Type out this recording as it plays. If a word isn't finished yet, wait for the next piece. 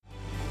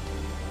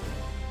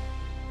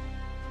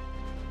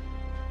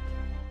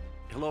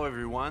Hello,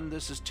 everyone.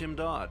 This is Tim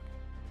Dodd.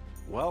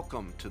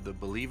 Welcome to the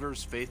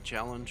Believers Faith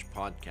Challenge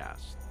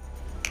podcast.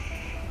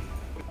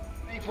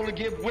 Faithful to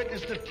give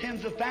witness to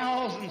tens of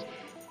thousands,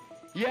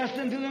 yes,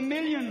 and to the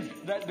millions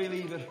that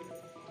believe it.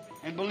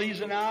 And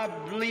believes, and I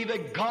believe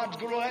that God's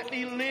going to let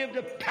me live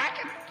to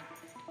pack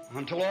it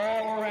until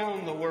all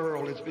around the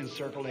world it's been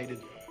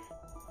circulated.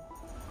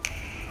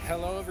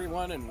 Hello,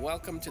 everyone, and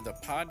welcome to the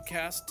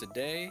podcast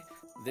today.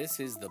 This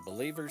is the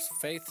Believers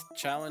Faith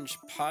Challenge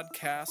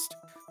podcast,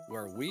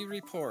 where we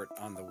report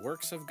on the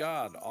works of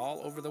God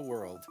all over the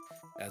world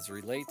as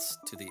relates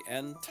to the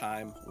end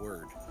time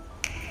word.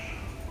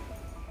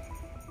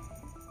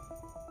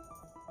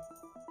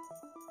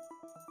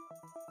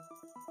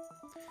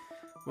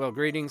 Well,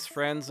 greetings,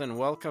 friends, and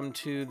welcome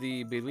to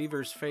the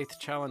Believers Faith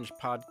Challenge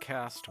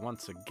podcast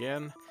once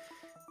again.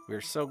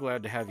 We're so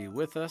glad to have you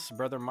with us.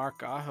 Brother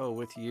Mark Aho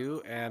with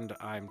you, and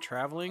I'm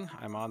traveling.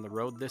 I'm on the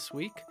road this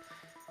week.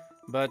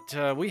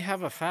 But we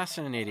have a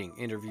fascinating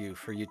interview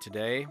for you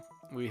today.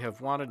 We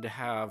have wanted to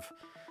have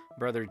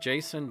Brother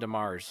Jason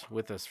DeMars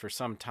with us for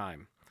some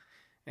time,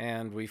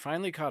 and we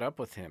finally caught up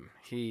with him.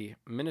 He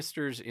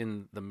ministers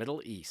in the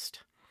Middle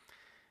East.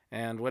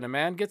 And when a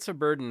man gets a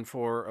burden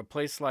for a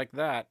place like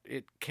that,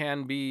 it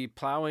can be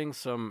plowing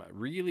some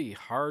really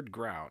hard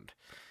ground.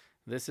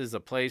 This is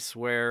a place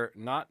where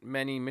not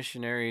many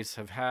missionaries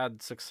have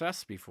had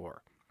success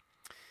before.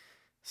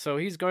 So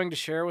he's going to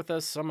share with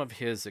us some of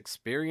his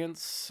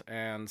experience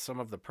and some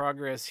of the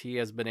progress he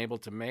has been able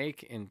to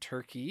make in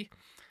Turkey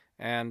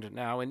and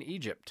now in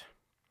Egypt.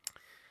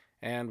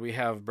 And we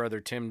have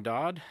Brother Tim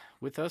Dodd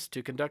with us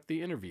to conduct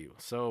the interview.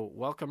 So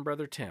welcome,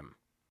 Brother Tim.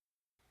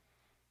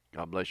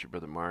 God bless you,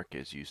 Brother Mark.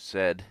 As you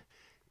said,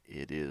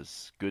 it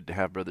is good to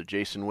have Brother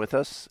Jason with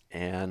us,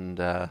 and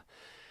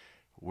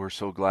we're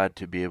so glad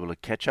to be able to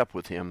catch up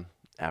with him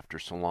after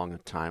so long a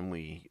time.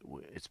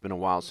 It's been a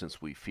while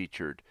since we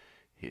featured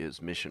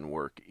his mission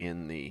work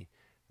in the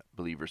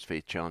Believers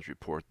Faith Challenge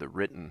Report, the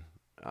written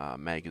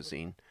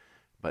magazine,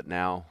 but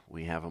now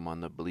we have him on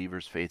the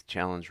Believers Faith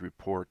Challenge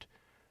Report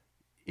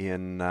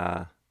in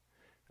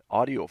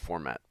audio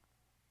format.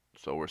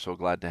 So we're so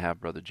glad to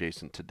have Brother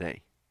Jason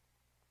today.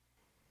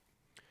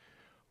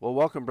 Well,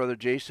 welcome, Brother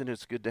Jason.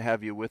 It's good to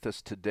have you with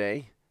us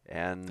today,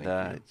 and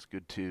it's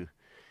good to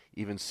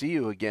even see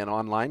you again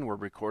online. We're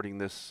recording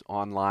this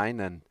online,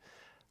 and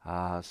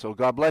so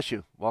God bless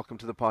you. Welcome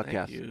to the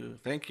podcast.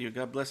 Thank you.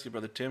 God bless you,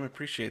 Brother Tim. I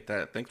appreciate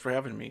that. Thanks for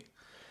having me.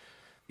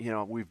 You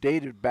know, we've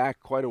dated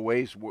back quite a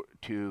ways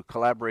to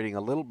collaborating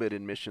a little bit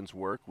in missions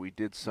work. We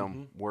did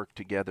some work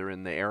together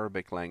in the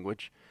Arabic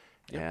language,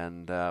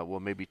 and we'll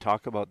maybe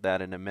talk about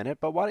that in a minute.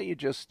 But why don't you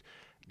just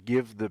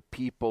give the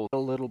people a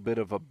little bit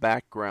of a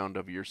background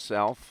of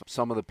yourself?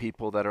 Some of the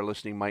people that are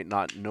listening might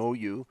not know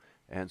you,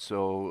 and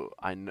so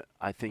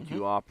I think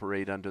you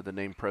operate under the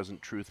name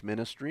Present Truth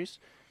Ministries.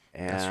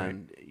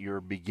 And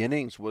your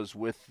beginnings was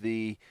with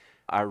the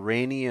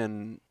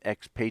Iranian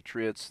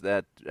expatriates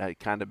that had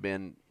kind of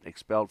been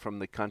expelled from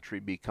the country,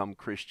 become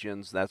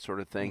Christians, that sort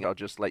of thing. I'll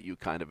just let you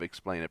kind of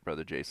explain it,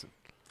 Brother Jason.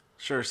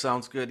 Sure,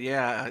 sounds good.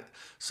 Yeah,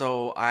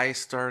 so I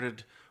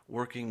started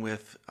working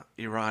with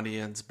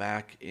Iranians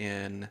back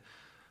in,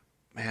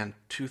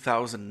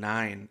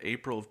 2009,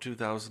 April of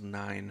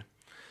 2009.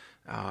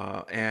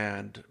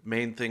 And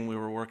main thing we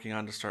were working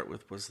on to start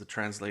with was the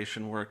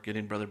translation work,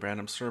 getting Brother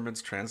Branham's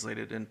sermons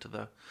translated into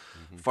the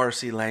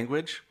Farsi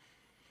language.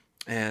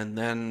 And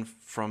then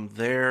from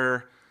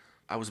there,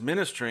 I was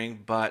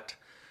ministering, but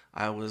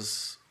I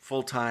was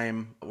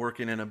full-time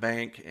working in a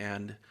bank.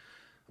 And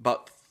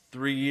about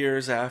 3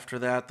 years after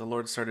that, the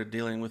Lord started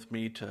dealing with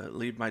me to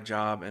leave my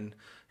job. And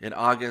in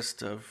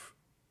August of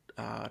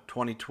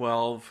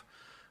 2012,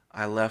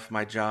 I left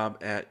my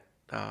job at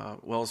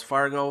Wells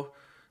Fargo,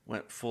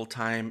 went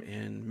full-time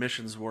in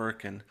missions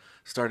work, and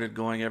started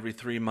going every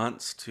 3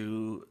 months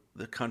to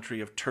the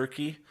country of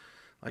Turkey,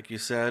 like you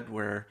said,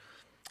 where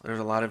there's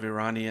a lot of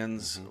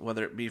Iranians,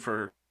 whether it be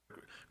for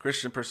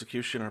Christian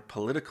persecution or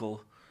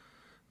political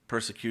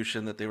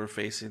persecution that they were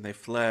facing. They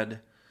fled,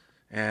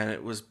 and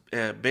it was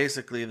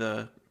basically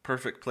the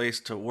perfect place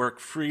to work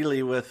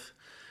freely with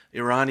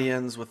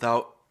Iranians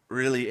without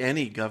really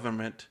any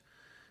government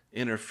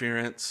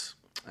interference.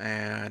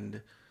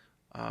 And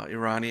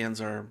Iranians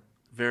are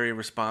very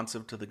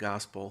responsive to the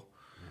gospel.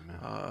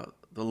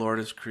 The Lord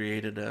has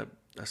created a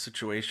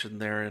situation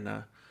there in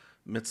the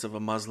midst of a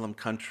Muslim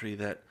country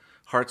that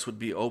hearts would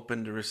be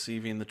open to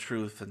receiving the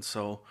truth. And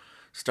so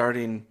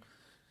starting,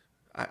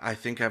 I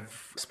think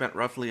I've spent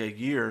roughly a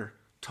year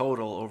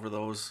total over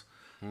those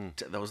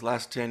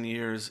last 10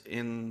 years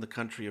in the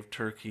country of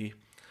Turkey,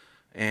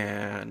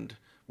 and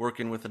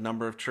working with a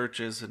number of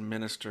churches and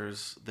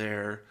ministers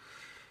there.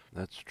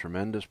 That's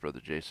tremendous,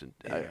 Brother Jason.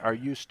 Yeah. Are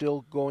you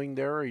still going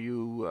there? Are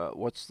you?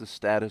 What's the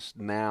status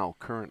now,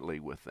 currently,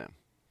 with them?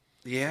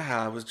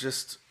 Yeah, I was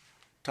just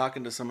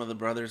talking to some of the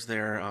brothers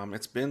there.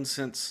 It's been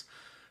since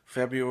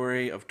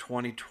February of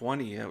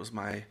 2020. That was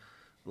my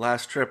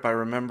last trip. I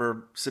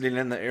remember sitting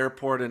in the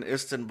airport in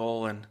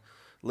Istanbul and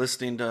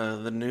listening to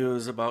the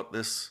news about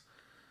this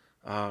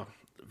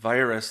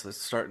virus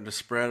that's starting to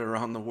spread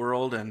around the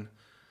world, and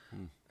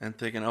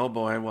thinking, oh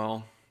boy,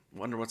 well,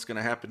 wonder what's going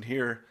to happen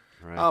here.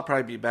 Right. I'll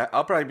probably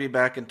be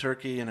back in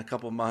Turkey in a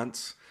couple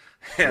months.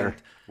 Sure. And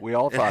We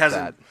all it thought that.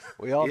 hasn't-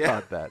 We all Yeah.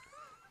 thought that.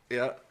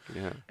 Yeah.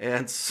 Yeah.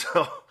 And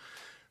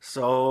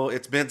so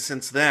it's been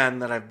since then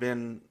that I've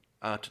been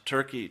to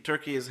Turkey.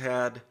 Turkey has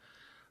had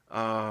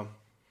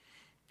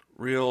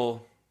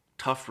real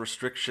tough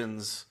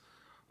restrictions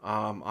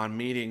on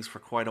meetings for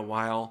quite a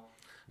while,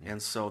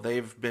 and so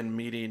they've been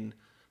meeting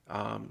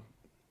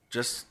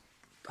just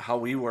how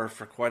we were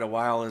for quite a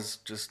while, is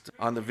just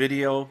on the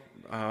video,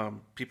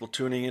 people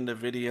tuning into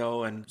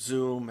video and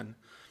Zoom and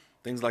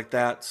things like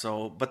that.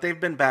 So, but they've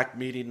been back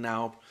meeting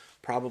now,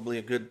 probably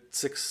a good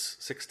six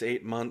to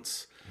 8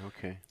 months.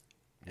 Okay.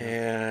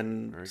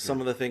 And Very some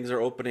good. of the things are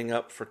opening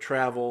up for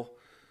travel.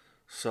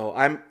 So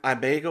I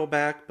may go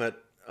back,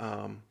 but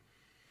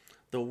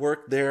the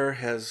work there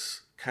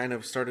has kind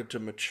of started to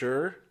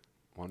mature.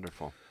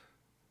 Wonderful.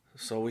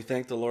 So we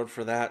thank the Lord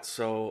for that.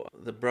 So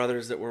the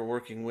brothers that we're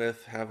working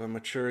with have a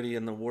maturity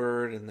in the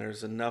Word, and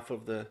there's enough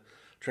of the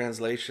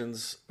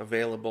translations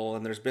available,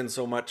 and there's been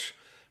so much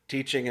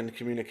teaching and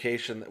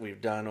communication that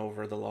we've done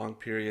over the long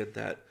period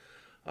that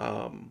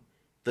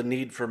the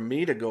need for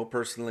me to go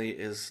personally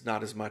is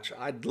not as much.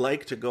 I'd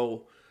like to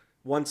go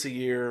once a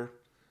year,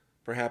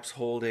 perhaps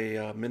hold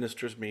a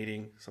ministers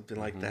meeting, something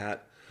like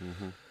that.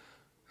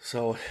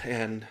 So,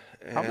 and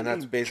many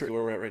that's basically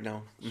where we're at right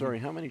now. Sorry,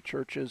 how many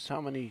churches, how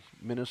many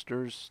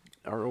ministers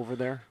are over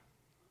there?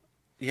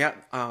 Yeah,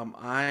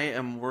 I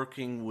am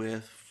working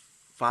with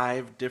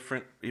 5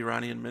 different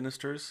Iranian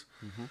ministers.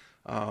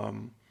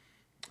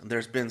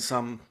 There's been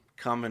some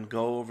come and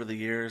go over the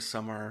years.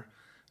 Some are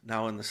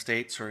now in the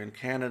States or in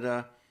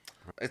Canada.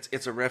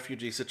 It's a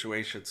refugee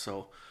situation.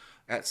 So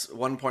at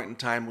one point in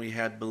time, we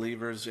had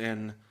believers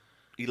in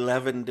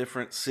 11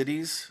 different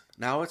cities.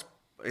 Now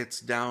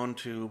it's down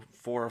to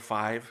 4 or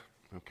 5.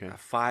 Okay.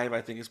 5,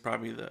 I think, is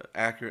probably the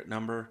accurate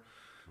number,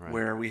 Right.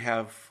 where we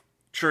have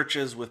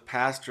churches with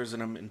pastors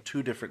in them in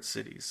 2 different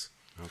cities.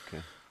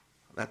 Okay.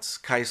 That's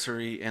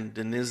Kayseri and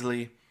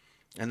Denizli.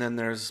 And then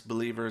there's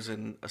believers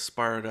in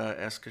Isparta,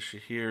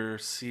 Eskişehir,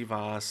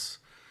 Sivas,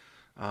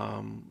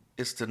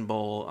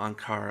 Istanbul,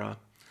 Ankara.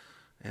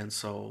 And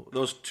so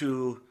those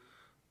 2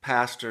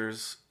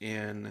 pastors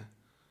in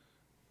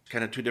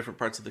kind of 2 different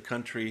parts of the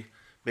country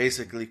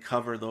basically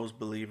cover those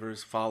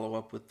believers, follow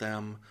up with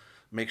them,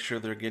 make sure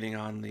they're getting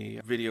on the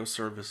video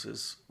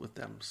services with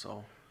them.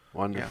 So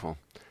Wonderful.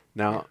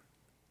 Now,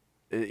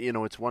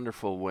 it's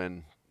wonderful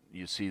when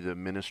you see the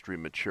ministry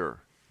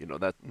mature.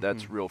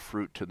 That's real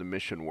fruit to the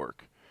mission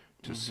work,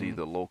 to see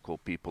the local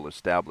people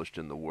established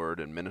in the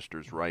Word and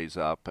ministers rise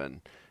up,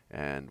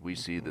 and we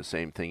see the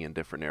same thing in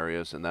different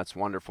areas, and that's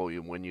wonderful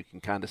when you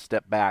can kind of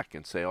step back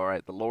and say, all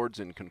right, the Lord's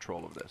in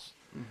control of this.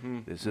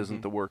 This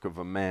isn't the work of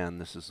a man,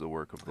 this is the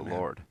work of the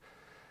Lord.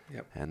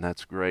 Yep. And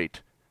that's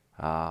great.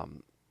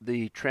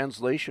 The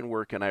translation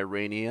work in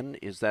Iranian,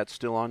 is that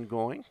still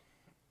ongoing?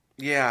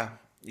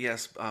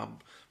 Yes.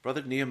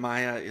 Brother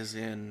Nehemiah is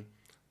in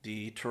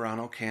the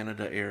Toronto,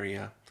 Canada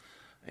area,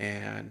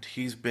 and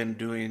he's been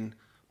doing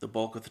the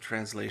bulk of the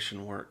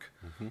translation work.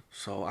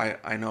 So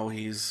I know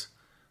he's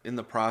in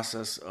the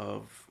process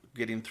of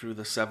getting through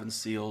the 7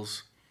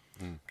 seals,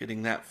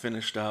 getting that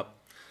finished up,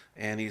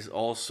 and he's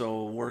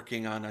also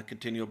working on a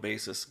continual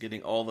basis,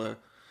 getting all the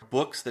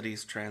books that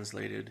he's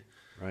translated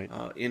Right.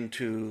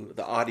 into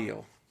the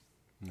audio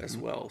as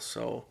well.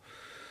 So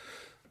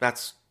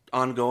that's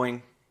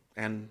ongoing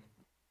and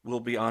will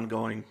be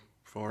ongoing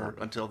for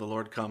until the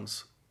Lord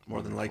comes,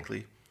 more than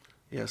likely.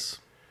 Yes,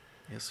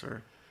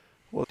 sir.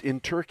 Well, in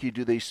Turkey,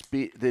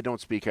 they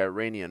don't speak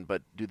Iranian,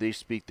 but do they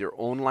speak their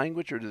own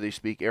language or do they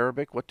speak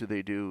Arabic? What do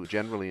they do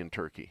generally in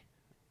Turkey?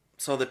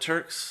 So the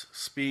Turks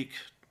speak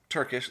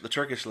Turkish, the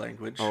Turkish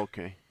language. Oh,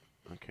 okay.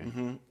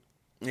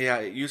 Yeah,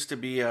 it used to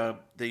be,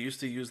 they used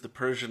to use the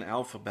Persian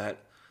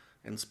alphabet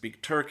and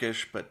speak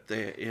Turkish, but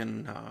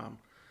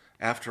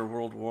after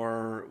World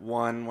War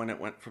I, when it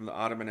went from the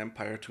Ottoman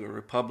Empire to a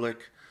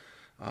republic,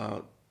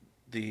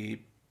 the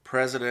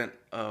president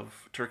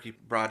of Turkey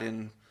brought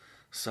in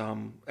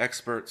some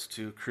experts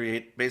to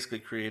basically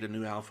create a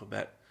new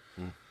alphabet.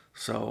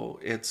 So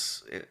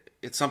it's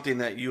something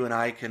that you and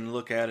I can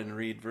look at and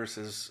read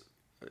versus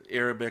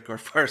Arabic or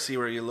Farsi,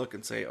 where you look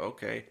and say,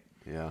 okay,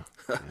 Yeah.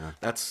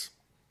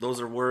 those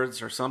are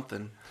words or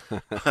something.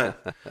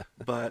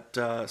 But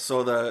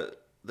so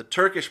the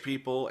Turkish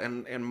people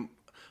and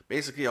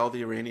basically all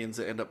the Iranians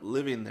that end up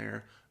living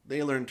there,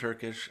 they learn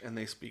Turkish and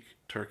they speak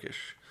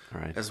Turkish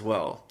Right. as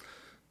well.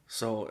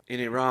 So in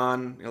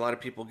Iran, a lot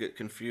of people get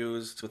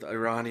confused with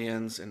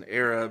Iranians and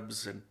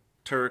Arabs and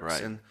Turks,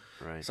 Right, and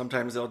right.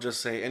 sometimes they'll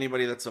just say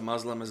anybody that's a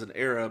Muslim is an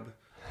Arab,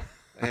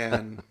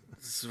 and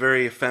it's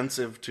very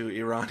offensive to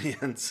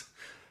Iranians.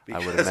 I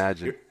would because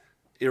imagine.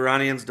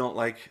 Iranians don't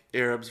like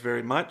Arabs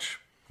very much.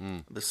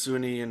 The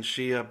Sunni and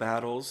Shia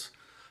battles,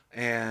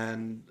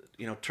 and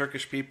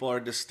Turkish people are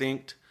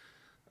distinct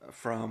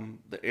from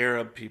the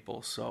Arab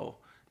people, so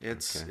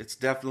it's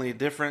definitely a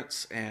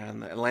difference,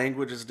 and the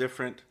language is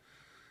different.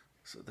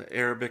 So the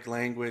Arabic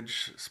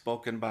language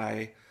spoken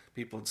by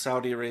people in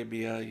Saudi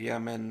Arabia,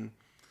 Yemen,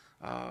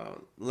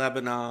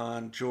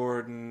 Lebanon,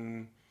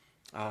 Jordan,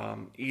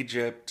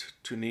 Egypt,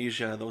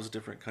 Tunisia, those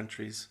different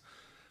countries.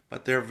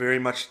 But they're very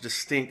much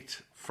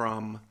distinct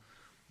from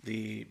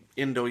the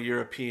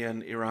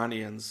Indo-European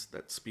Iranians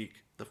that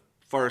speak the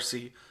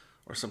Farsi,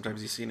 or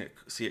sometimes you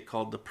see it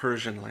called the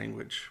Persian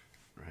language.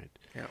 Right.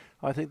 Yeah.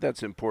 I think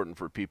that's important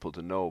for people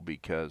to know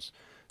because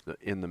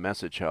in the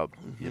Message Hub,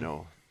 you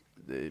know,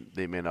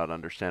 they may not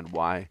understand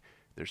why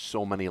there's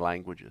so many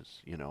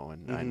languages, you know,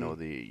 and I know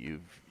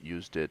you've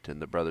used it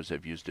and the brothers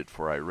have used it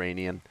for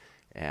Iranian,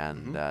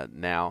 and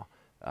now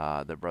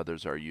the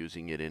brothers are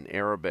using it in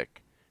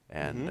Arabic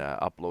and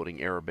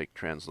uploading Arabic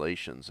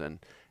translations. And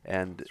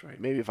right.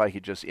 maybe if I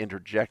could just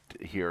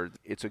interject here,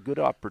 it's a good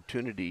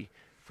opportunity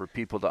for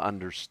people to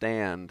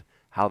understand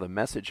how the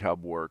Message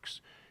Hub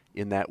works,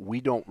 in that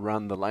we don't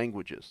run the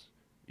languages.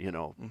 You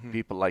know,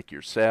 people like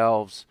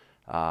yourselves,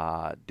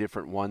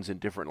 different ones in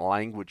different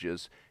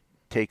languages,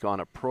 take on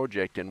a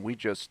project, and we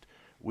just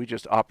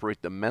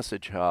operate the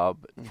Message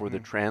Hub for the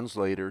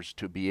translators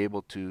to be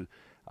able to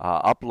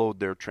upload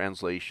their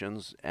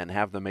translations and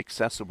have them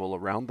accessible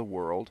around the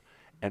world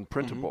and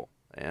printable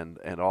and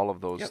all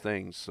of those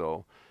things.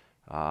 So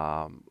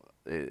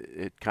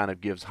it kind of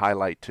gives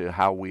highlight to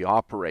how we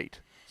operate,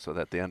 so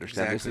that they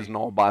understand this isn't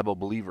all Bible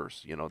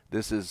believers. You know,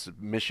 this is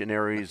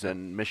missionaries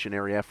and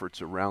missionary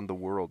efforts around the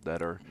world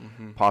that are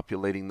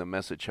populating the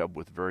Message Hub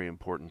with very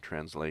important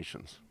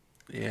translations.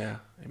 Yeah,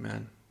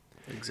 amen.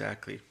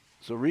 Exactly.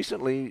 So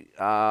recently,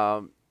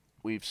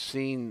 we've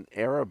seen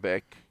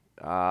Arabic.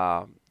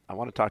 I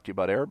want to talk to you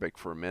about Arabic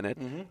for a minute.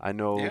 I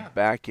know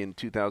back in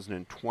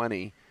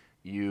 2020,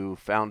 you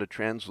found a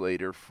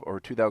translator, or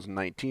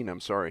 2019, I'm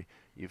sorry,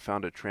 you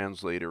found a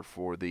translator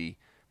for the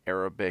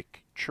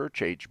Arabic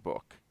Church Age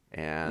book.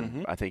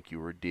 And I think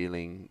you were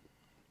dealing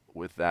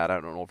with that.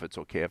 I don't know if it's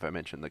okay if I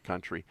mention the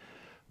country,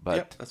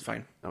 but that's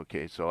fine.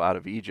 Okay, so out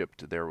of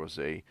Egypt, there was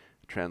a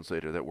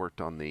translator that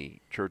worked on the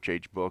Church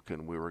Age book,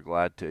 and we were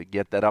glad to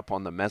get that up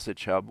on the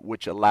Message Hub,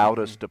 which allowed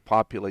us to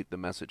populate the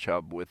Message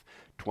Hub with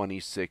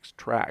 26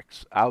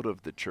 tracks out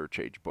of the Church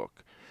Age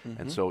book.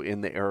 And so in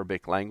the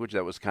Arabic language,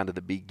 that was kind of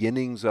the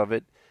beginnings of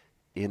it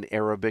in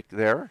Arabic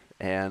there,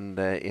 and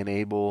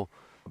enable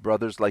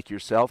brothers like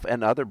yourself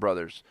and other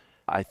brothers.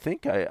 I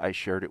think I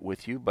shared it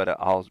with you, but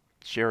I'll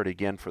share it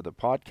again for the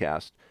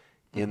podcast,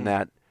 in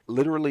that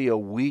literally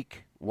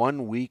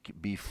 1 week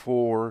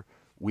before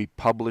we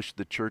published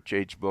the Church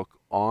Age book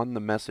on the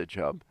Message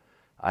Hub,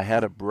 I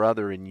had a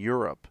brother in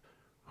Europe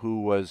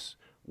who was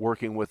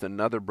working with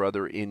another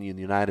brother in the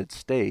United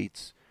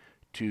States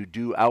to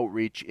do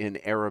outreach in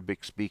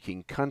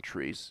Arabic-speaking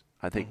countries,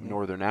 I think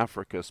Northern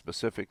Africa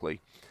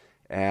specifically.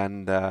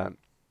 And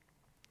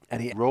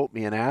he wrote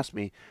me and asked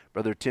me,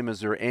 Brother Tim,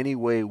 is there any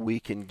way we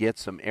can get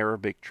some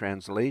Arabic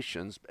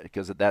translations?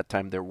 Because at that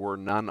time there were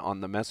none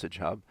on the Message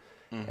Hub.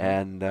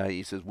 And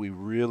he says, we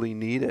really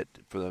need it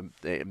for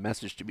the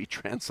message to be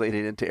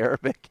translated into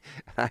Arabic.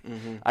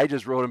 I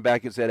just wrote him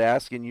back and said,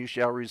 ask and you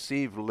shall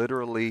receive.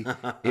 Literally,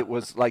 it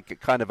was like a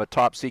kind of a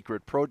top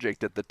secret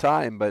project at the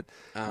time, but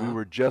we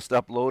were just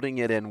uploading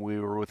it and we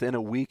were within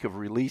a week of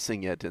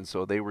releasing it. And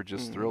so they were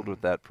just thrilled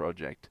with that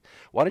project.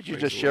 Why don't you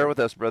just share with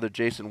us, Brother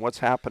Jason, what's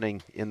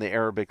happening in the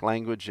Arabic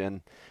language and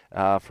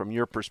from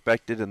your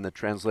perspective and the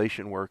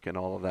translation work and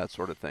all of that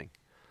sort of thing?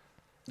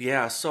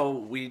 Yeah, so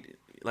we,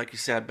 like you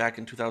said, back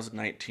in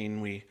 2019,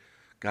 we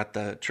got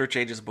the Church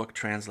Ages book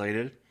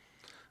translated,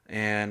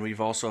 and we've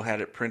also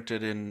had it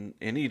printed in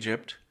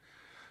Egypt.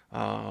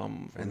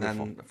 And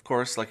then, of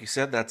course, like you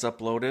said, that's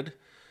uploaded.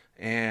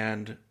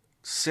 And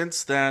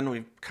since then,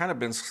 we've kind of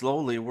been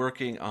slowly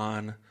working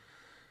on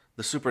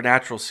the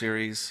Supernatural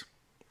series,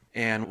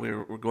 and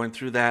we're going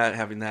through that,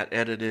 having that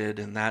edited,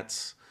 and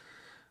that's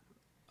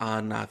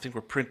on, I think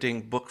we're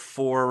printing book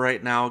 4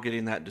 right now,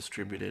 getting that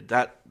distributed.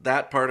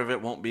 That part of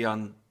it won't be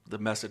on the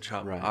Message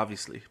Hub,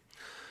 obviously.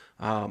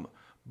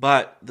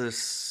 But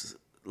this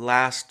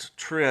last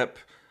trip,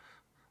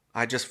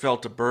 I just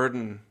felt a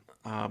burden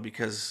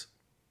because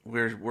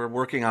we're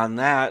working on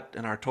that,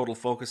 and our total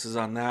focus is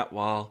on that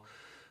while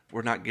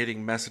we're not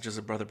getting Messages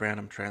of Brother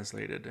Branham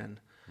translated. And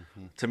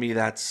to me,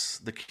 that's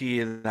the key,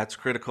 and that's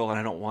critical, and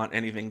I don't want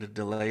anything to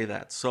delay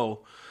that.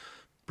 So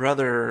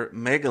Brother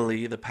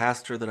Megali, the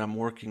pastor that I'm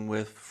working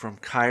with from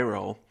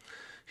Cairo,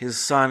 his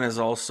son is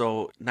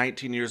also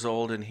 19 years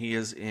old, and he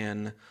is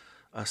in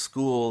a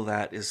school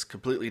that is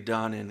completely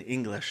done in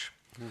English.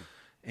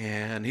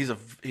 And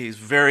he's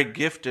very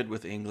gifted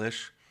with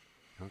English.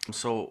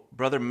 So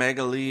Brother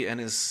Megali and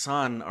his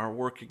son are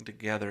working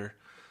together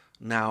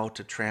now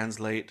to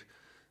translate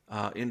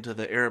into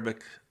the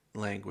Arabic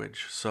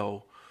language.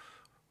 So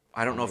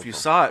I don't know if you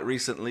saw it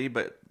recently,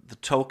 but the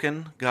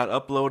token got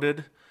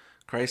uploaded.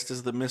 Christ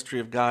is the mystery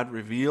of God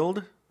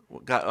revealed,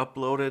 got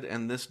uploaded,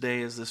 and this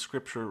day is the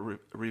scripture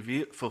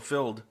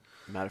fulfilled.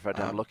 Matter of fact,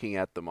 I'm looking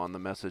at them on the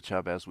Message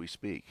Hub as we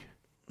speak.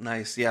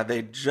 Nice. Yeah,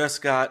 they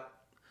just got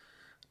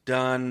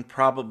done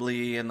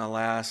probably in the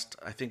last,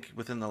 I think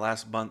within the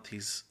last month,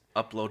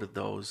 uploaded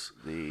those.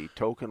 The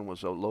token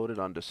was loaded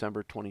on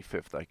December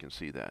 25th. I can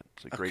see that.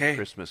 It's a great Okay.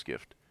 Christmas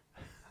gift.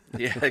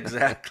 Yeah,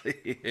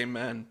 exactly.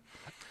 Amen.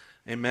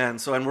 Amen.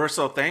 So, and we're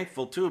so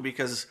thankful too,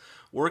 because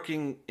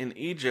working in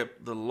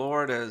Egypt, the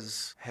Lord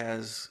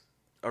has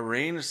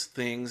arranged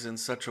things in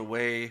such a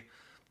way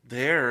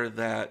there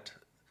that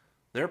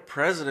their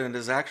president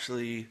is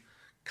actually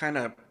kind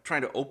of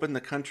trying to open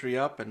the country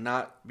up and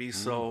not be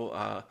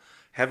so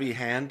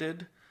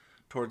heavy-handed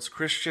towards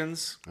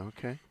Christians.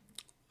 Okay.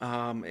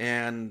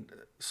 And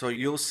so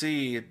you'll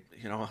see,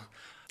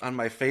 on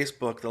my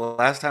Facebook, the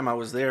last time I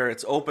was there,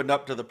 it's opened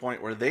up to the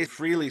point where they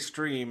freely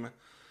stream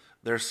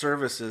their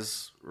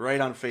services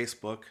right on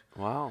Facebook.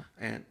 Wow.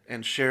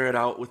 And share it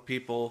out with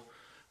people.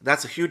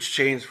 That's a huge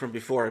change from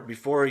before.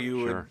 Before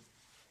Sure.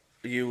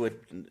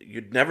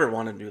 you'd never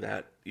want to do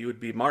that. You would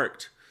be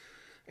marked.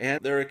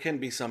 And there can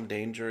be some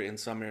danger in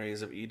some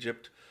areas of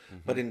Egypt,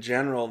 but in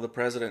general, the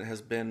president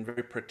has been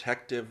very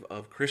protective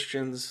of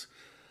Christians,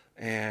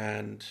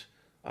 and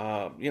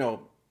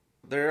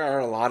there are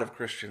a lot of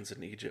Christians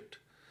in Egypt,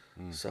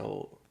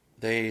 so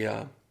they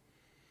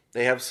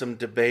have some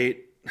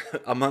debate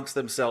amongst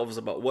themselves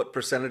about what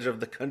percentage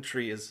of the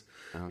country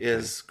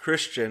is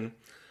Christian,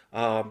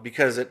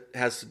 because it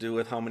has to do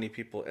with how many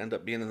people end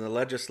up being in the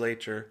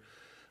legislature.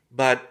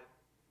 But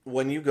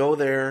when you go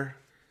there,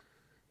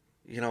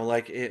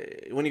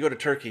 when you go to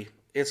Turkey,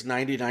 it's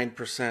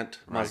 99%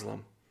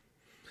 Muslim.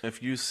 Right.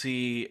 If you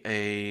see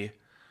a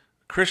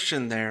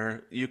Christian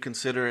there, you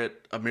consider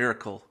it a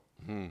miracle.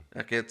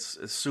 Like it's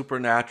a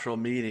supernatural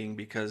meeting,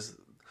 because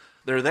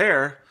they're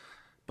there,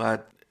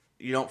 but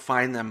you don't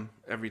find them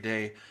every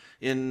day.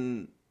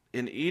 In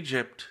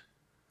Egypt,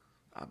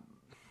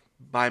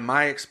 by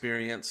my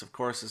experience, of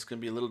course, it's going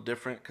to be a little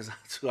different because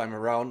that's who I'm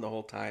around the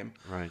whole time.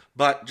 Right.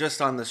 But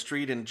just on the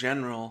street in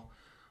general,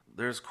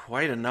 there's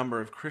quite a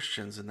number of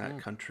Christians in that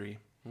country.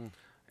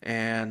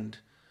 And,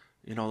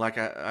 like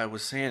I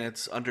was saying,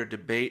 it's under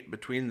debate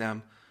between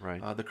them.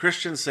 Right. The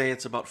Christians say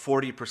it's about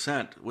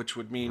 40%, which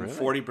would mean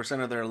Really?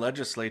 40% of their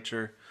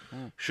legislature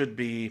should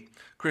be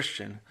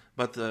Christian.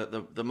 But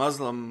the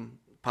Muslim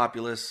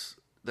populace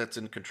that's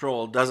in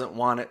control doesn't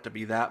want it to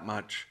be that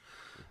much.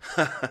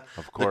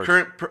 Of course.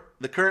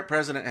 The current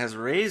president has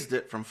raised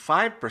it from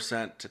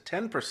 5% to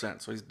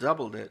 10%, so he's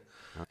doubled it.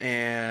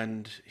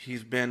 And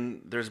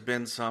there's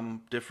been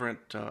some different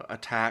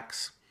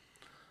attacks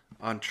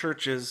on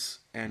churches,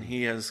 and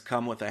he has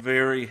come with a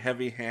very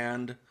heavy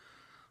hand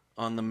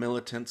on the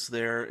militants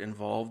there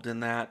involved in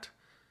that.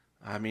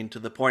 I mean, to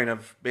the point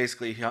of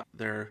basically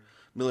their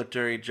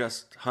military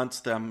just hunts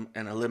them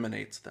and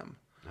eliminates them.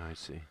 I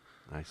see.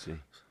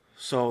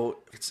 So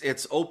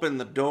it's opened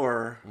the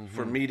door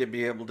for me to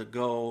be able to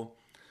go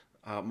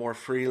more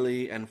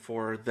freely, and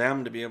for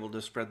them to be able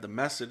to spread the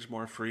message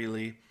more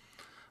freely.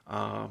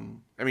 I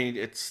mean,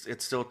 it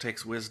still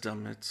takes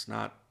wisdom. It's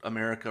not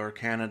America or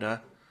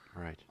Canada.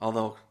 Right.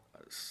 Although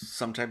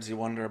sometimes you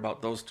wonder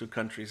about those two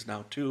countries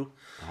now too.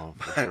 Oh,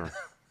 for sure.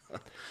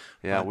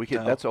 Yeah, we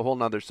could. That's a whole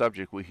nother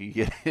subject we could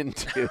get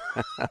into.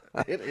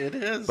 It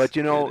is. But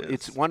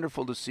it's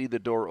wonderful to see the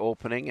door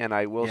opening, and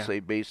I will say,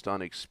 based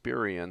on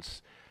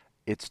experience,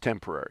 it's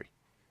temporary.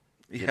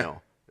 Yeah.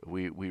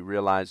 We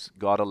realize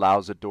God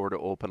allows a door to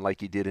open,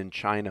 like He did in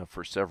China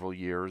for several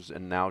years,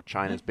 and now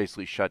China's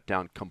basically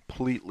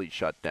completely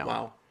shut down.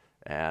 Wow.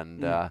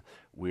 And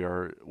we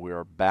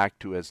are back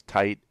to as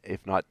tight,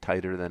 if not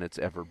tighter, than it's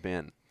ever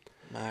been.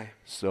 My.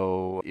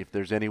 So if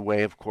there's any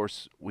way, of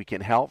course, we can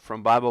help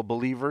from Bible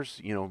Believers,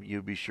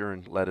 you be sure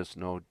and let us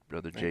know,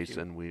 Brother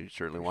Jason. We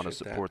certainly want to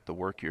support the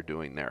work you're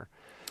doing there.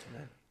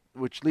 Amen.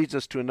 Which leads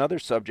us to another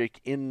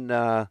subject. In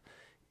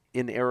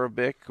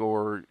Arabic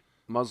or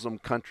Muslim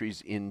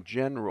countries in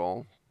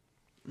general,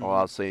 or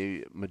I'll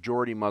say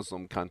majority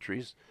Muslim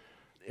countries,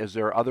 is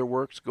there other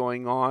works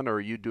going on, or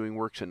are you doing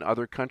works in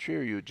other countries,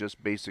 or are you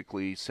just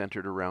basically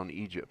centered around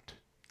Egypt?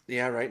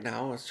 Yeah, right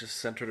now it's just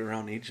centered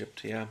around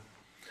Egypt, yeah.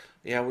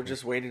 Yeah, we're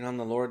just waiting on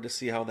the Lord to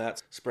see how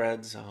that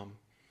spreads.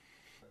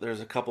 There's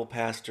a couple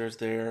pastors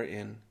there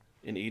in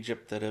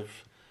Egypt that have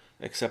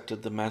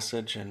accepted the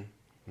message, and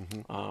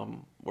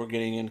we're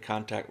getting in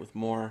contact with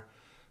more.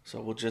 So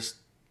we'll just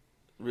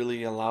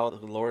really allow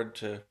the Lord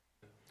to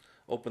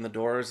open the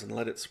doors and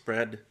let it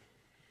spread.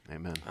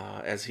 Amen.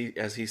 As he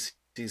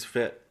sees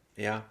fit.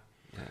 Yeah.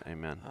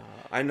 Amen.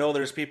 I know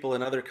there's people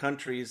in other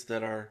countries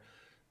that are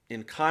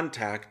in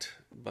contact,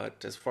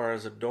 but as far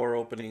as a door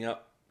opening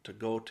up to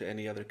go to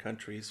any other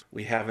countries,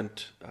 we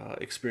haven't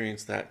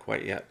experienced that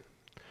quite yet.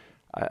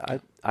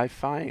 I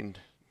find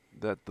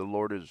that the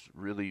Lord is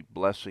really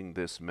blessing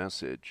this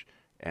message,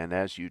 and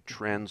as you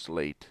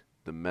translate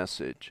the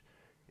message,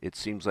 it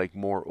seems like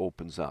more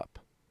opens up.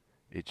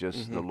 It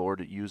just, the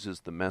Lord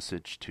uses the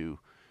message to,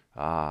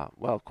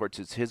 of course,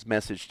 it's His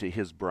message to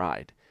His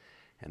bride.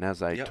 And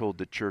as I told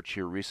the church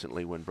here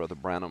recently when Brother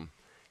Branham,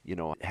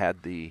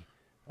 had the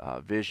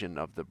vision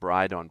of the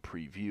bride on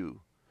preview,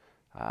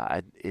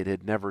 it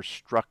had never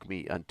struck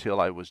me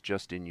until I was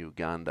just in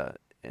Uganda,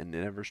 and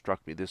it never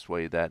struck me this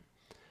way, that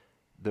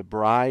the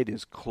bride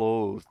is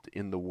clothed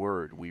in the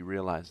Word. We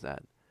realize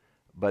that.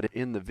 but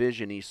in the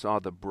vision he saw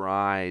the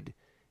bride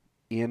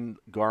in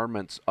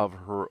garments of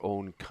her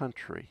own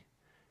country.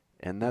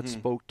 And that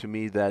spoke to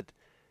me that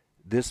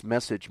this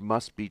message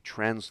must be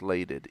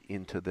translated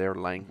into their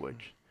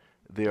language.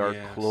 They are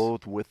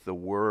clothed with the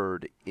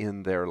word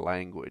in their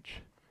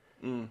language.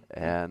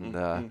 And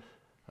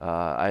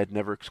I had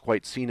never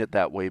quite seen it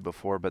that way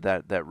before, but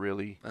that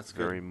really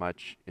very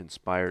much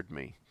inspired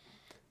me.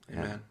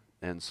 Amen.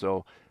 And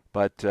so,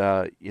 but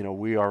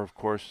we are of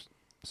course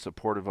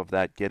supportive of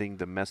that, getting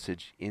the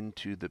message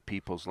into the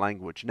people's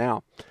language.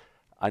 Now,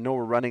 I know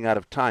we're running out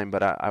of time,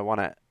 but I want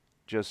to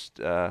just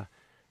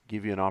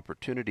give you an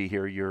opportunity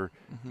here. You're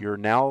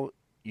now,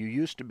 you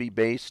used to be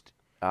based,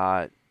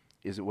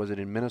 was it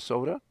in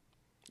Minnesota?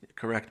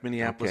 Correct,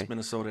 Minneapolis,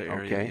 Minnesota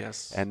area.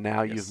 Yes. And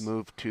now you've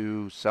moved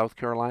to South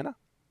Carolina?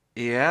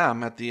 Yeah,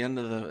 I'm at the end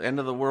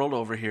of the world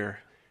over here,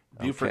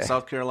 Beaufort,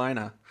 South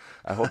Carolina.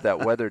 I hope that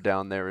weather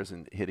down there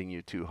isn't hitting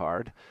you too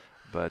hard,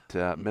 but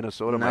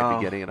Minnesota might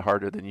be getting it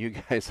harder than you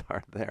guys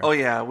are there. Oh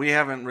yeah, we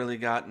haven't really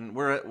gotten.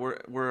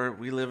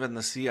 We live in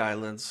the Sea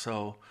Islands,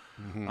 so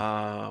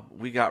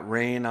we got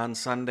rain on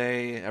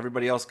Sunday.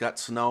 Everybody else got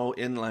snow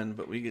inland,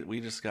 but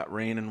we just got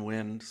rain and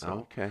wind.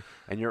 So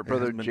and you're at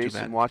Brother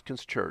Jason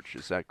Watkins Church,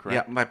 is that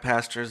correct? Yeah, my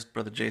pastor is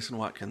Brother Jason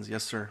Watkins.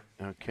 Yes, sir.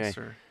 Okay. Yes,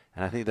 sir.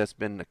 And I think that's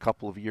been a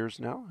couple of years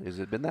now. Has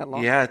it been that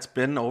long? Yeah, it's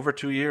been over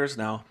 2 years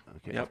now.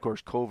 Okay. Yep. Of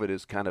course, COVID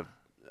has kind of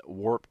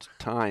warped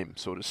time,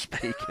 so to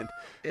speak, and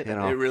it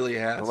really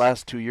has. The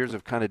last 2 years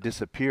have kind of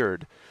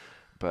disappeared,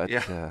 but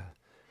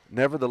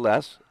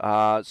nevertheless,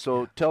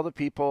 so tell the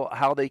people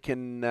how they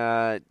can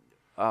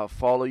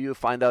follow you,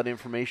 find out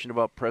information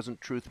about Present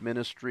Truth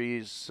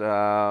Ministries,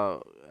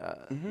 your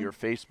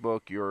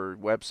Facebook, your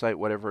website,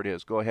 whatever it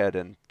is. Go ahead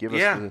and give us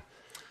the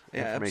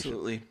information.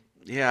 Absolutely.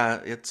 Yeah,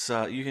 it's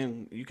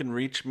you can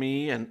reach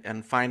me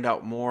and find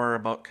out more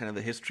about kind of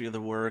the history of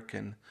the work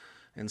and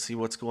see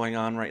what's going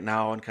on right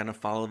now and kind of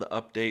follow the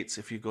updates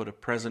if you go to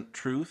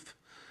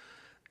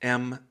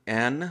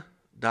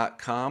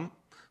PresentTruthMN.com.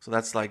 So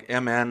that's like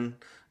MN,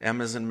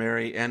 M as in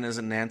Mary, N as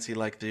in Nancy,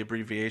 like the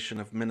abbreviation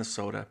of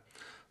Minnesota.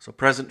 So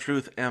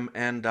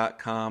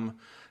PresentTruthMN.com,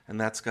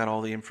 and that's got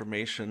all the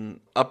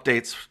information,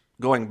 updates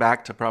going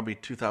back to probably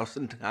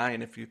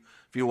 2009 if you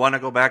want to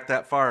go back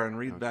that far and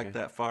read back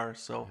that far.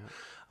 So,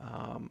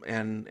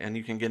 and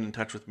you can get in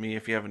touch with me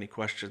if you have any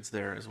questions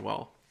there as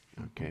well.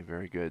 Okay,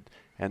 very good.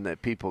 And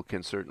that people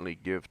can certainly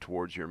give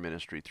towards your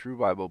ministry through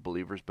Bible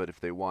Believers, but if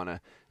they want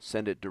to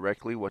send it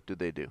directly, what do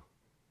they do?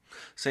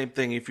 Same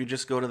thing. If you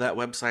just go to that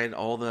website,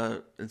 all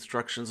the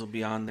instructions will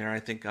be on there. I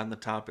think on the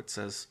top it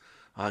says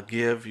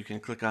give. You can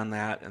click on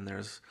that, and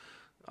there's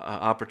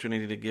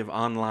opportunity to give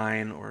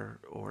online, or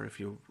if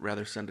you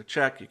rather send a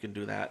check, you can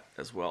do that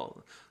as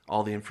well.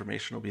 All the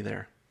information will be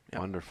there.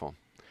 Yep. Wonderful.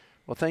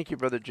 Well, thank you,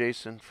 Brother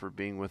Jason, for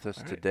being with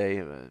us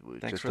today.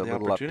 Thanks just for a the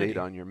little opportunity.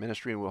 update on your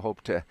ministry, and we'll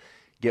hope to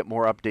get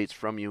more updates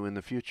from you in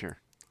the future.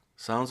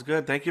 Sounds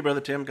good. Thank you, Brother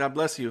Tim. God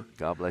bless you.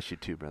 God bless you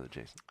too, Brother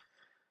Jason.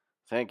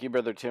 Thank you,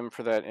 Brother Tim,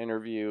 for that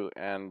interview.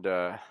 And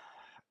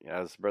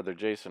as Brother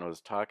Jason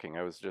was talking,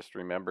 I was just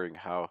remembering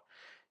how,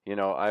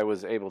 I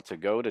was able to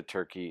go to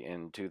Turkey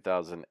in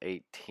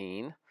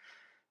 2018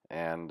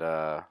 and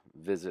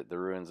visit the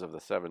ruins of the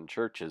 7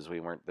 churches. We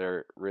weren't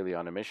there really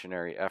on a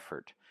missionary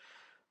effort.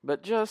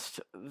 But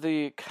just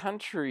the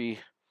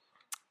country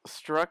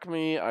struck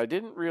me. I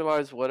didn't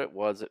realize what it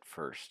was at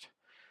first.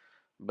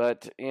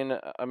 But in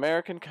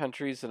American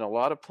countries, in a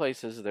lot of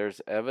places, there's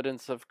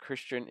evidence of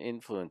Christian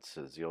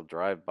influences. You'll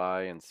drive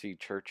by and see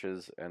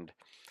churches, and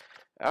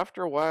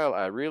after a while,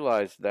 I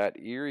realized that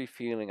eerie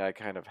feeling I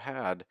kind of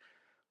had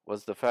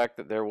was the fact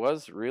that there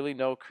was really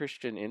no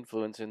Christian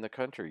influence in the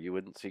country. You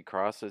wouldn't see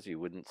crosses, you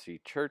wouldn't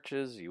see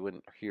churches, you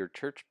wouldn't hear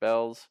church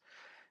bells,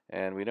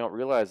 and we don't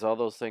realize all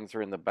those things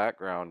are in the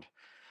background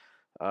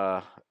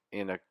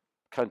in a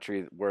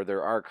country where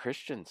there are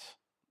Christians.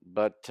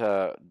 But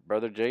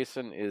Brother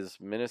Jason is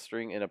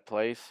ministering in a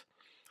place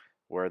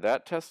where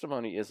that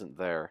testimony isn't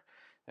there,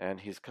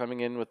 and he's coming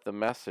in with the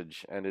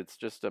message, and it's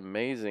just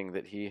amazing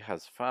that he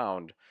has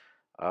found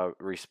a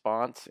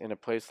response in a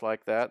place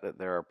like that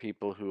there are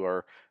people who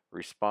are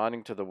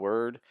responding to the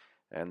word,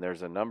 and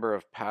there's a number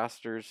of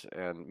pastors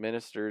and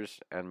ministers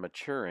and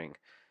maturing.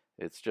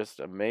 It's just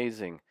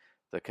amazing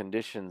the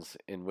conditions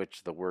in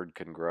which the word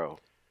can grow.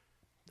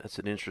 That's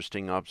an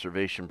interesting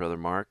observation, Brother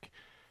Mark.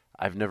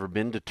 I've never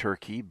been to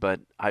Turkey,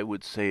 but I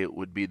would say it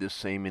would be the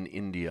same in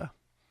India.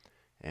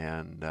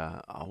 And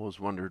I always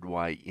wondered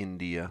why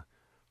India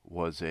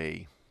was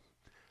I've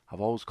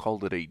always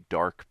called it a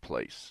dark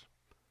place,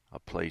 a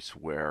place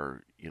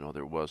where,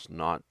 there was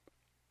not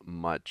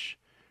much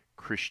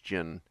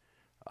Christian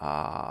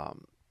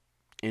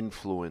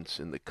influence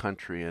in the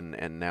country.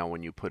 And now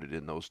when you put it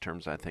in those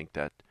terms, I think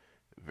that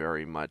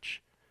very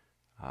much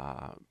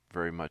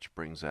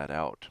brings that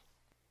out.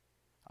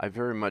 I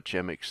very much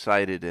am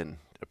excited and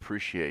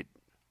appreciate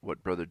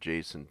what Brother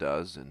Jason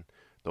does and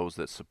those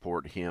that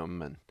support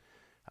him, and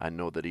I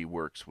know that he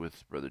works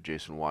with Brother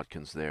Jason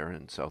Watkins there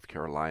in South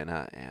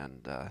Carolina,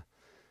 and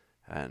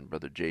And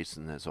Brother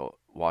Jason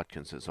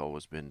Watkins has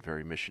always been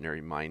very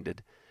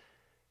missionary-minded.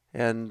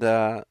 And,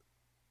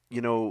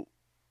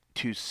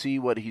 to see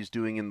what he's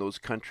doing in those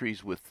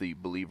countries with the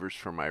believers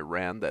from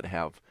Iran that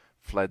have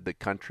fled the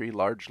country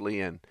largely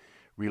and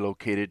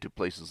relocated to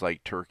places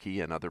like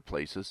Turkey and other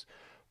places,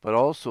 but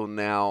also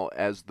now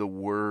as the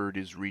word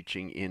is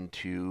reaching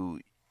into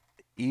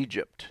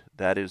Egypt,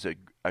 that is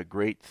a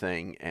great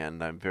thing,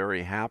 and I'm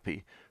very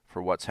happy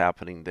for what's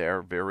happening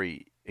there,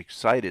 very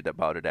excited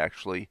about it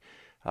actually,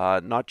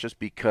 not just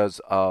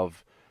because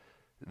of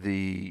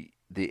the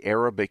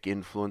Arabic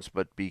influence,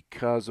 but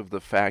because of the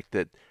fact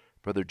that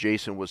Brother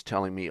Jason was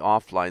telling me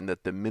offline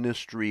that the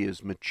ministry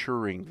is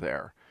maturing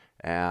there,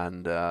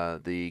 and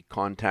the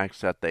contacts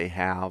that they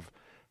have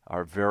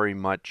are very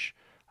much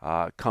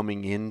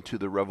coming into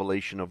the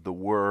revelation of the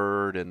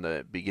Word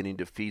and beginning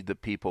to feed the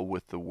people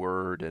with the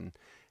Word,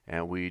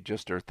 and we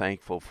just are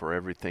thankful for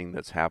everything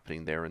that's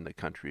happening there in the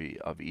country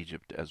of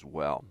Egypt as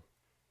well.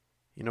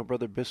 You know,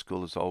 Brother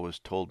Biscoe has always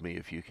told me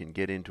if you can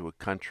get into a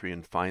country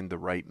and find the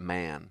right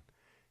man,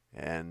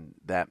 and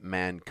that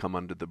man come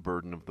under the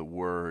burden of the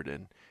Word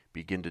and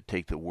begin to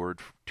take the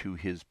Word to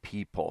his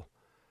people,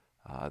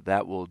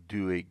 that will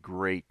do a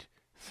great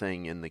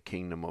thing in the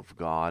kingdom of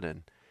God,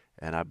 and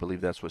I believe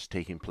that's what's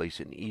taking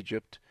place in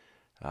Egypt.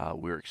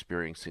 We're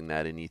experiencing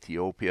that in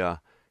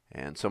Ethiopia,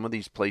 and some of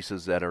these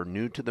places that are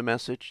new to the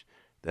message,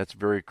 that's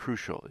very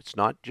crucial. It's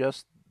not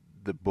just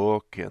the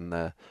book and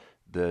the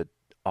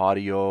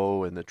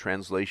audio and the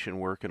translation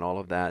work and all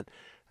of that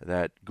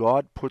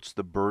God puts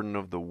the burden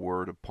of the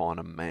Word upon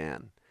a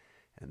man,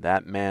 and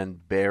that man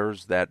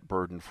bears that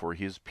burden for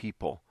his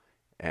people,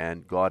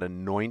 and God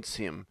anoints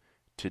him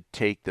to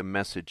take the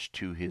message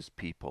to his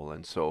people.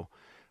 And so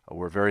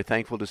we're very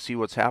thankful to see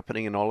what's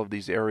happening in all of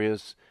these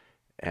areas,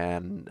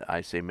 and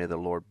I say may the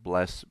Lord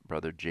bless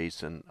Brother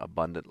Jason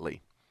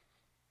abundantly,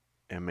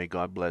 and may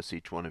God bless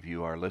each one of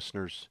you, our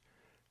listeners.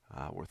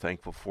 We're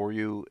thankful for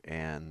you,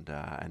 and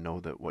I know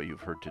that what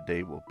you've heard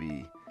today will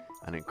be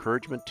an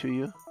encouragement to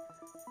you.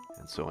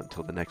 And so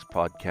until the next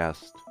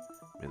podcast,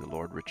 may the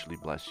Lord richly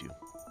bless you.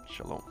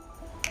 Shalom.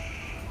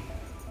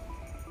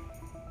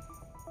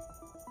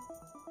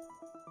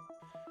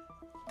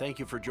 Thank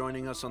you for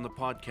joining us on the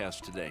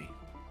podcast today.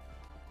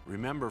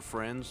 Remember,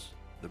 friends,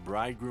 the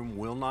bridegroom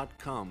will not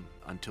come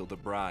until the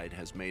bride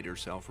has made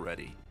herself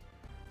ready.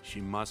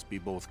 She must be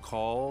both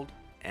called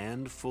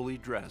and fully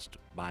dressed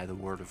by the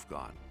Word of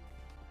God.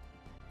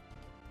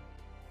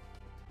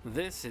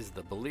 This is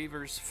the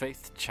Believer's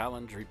Faith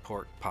Challenge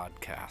Report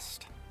podcast.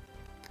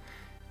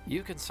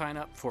 You can sign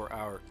up for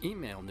our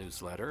email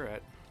newsletter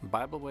at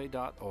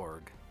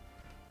BibleWay.org.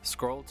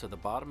 Scroll to the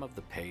bottom of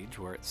the page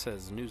where it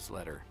says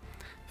Newsletter.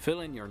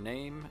 Fill in your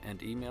name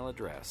and email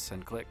address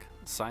and click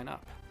Sign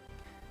Up.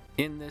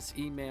 In this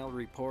email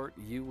report,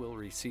 you will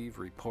receive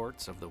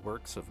reports of the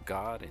works of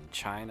God in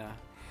China,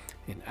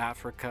 in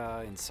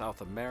Africa, in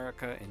South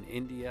America, in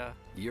India,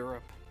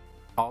 Europe,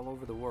 all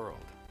over the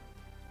world.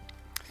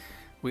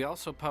 We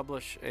also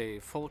publish a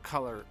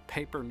full-color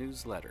paper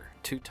newsletter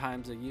 2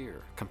 times a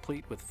year,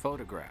 complete with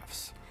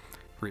photographs,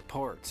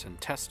 reports, and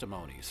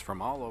testimonies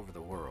from all over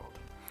the world.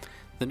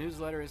 The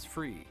newsletter is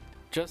free.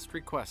 Just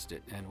request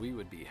it, and we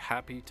would be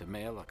happy to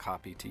mail a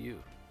copy to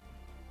you.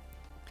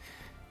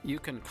 You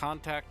can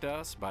contact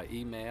us by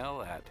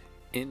email at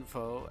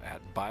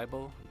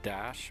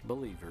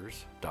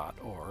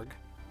info@bible-believers.org.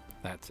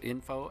 That's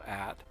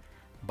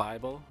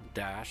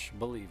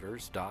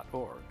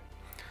info@bible-believers.org.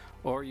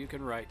 Or you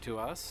can write to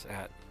us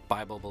at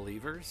Bible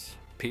Believers,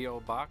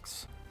 P.O.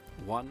 Box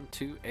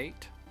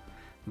 128,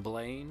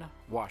 Blaine,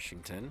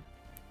 Washington,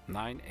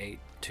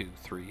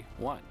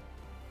 98231.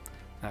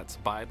 That's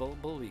Bible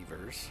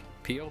Believers,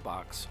 P.O.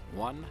 Box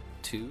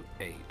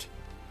 128,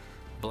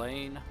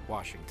 Blaine,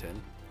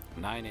 Washington,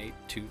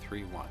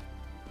 98231.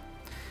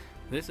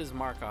 This is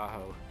Mark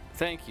Aho.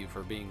 Thank you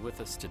for being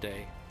with us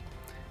today,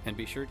 and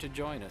be sure to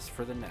join us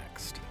for the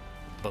next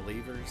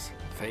Believer's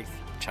Faith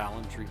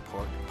Challenge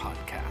Report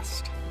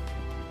podcast.